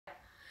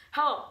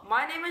Hello,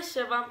 my name is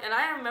Shivam and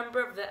I am a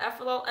member of the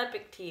FLL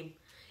Epic team.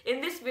 In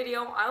this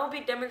video, I will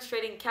be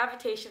demonstrating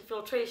cavitation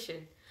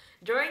filtration.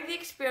 During the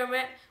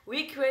experiment,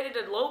 we created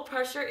a low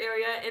pressure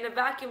area in a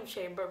vacuum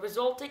chamber,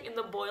 resulting in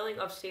the boiling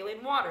of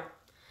saline water.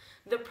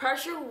 The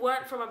pressure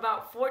went from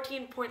about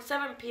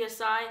 14.7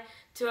 psi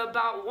to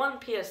about 1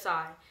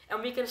 psi,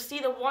 and we can see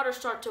the water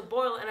start to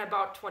boil in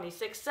about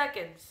 26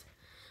 seconds.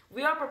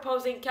 We are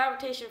proposing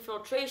cavitation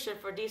filtration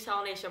for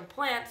desalination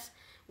plants,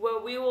 where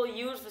we will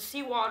use the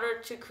seawater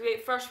to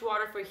create fresh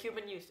water for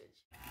human usage.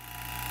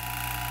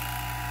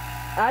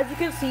 As you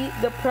can see,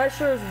 the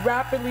pressure is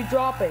rapidly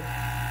dropping.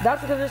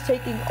 That's because it's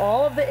taking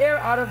all of the air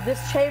out of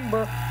this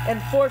chamber and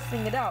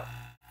forcing it out.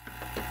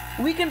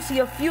 We can see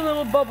a few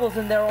little bubbles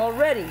in there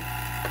already.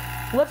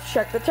 Let's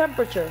check the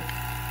temperature.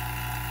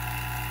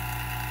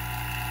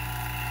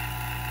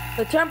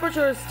 The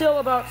temperature is still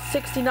about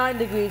 69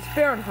 degrees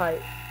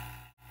Fahrenheit.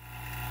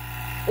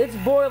 It's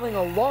boiling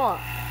a lot.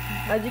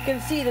 As you can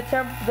see, the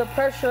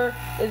pressure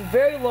is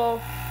very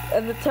low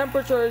and the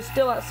temperature is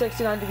still at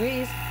 69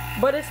 degrees,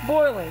 but it's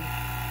boiling.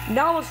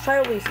 Now let's try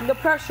releasing the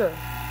pressure.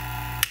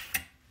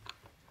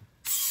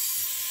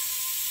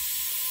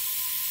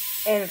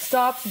 And it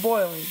stops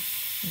boiling.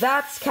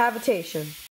 That's cavitation.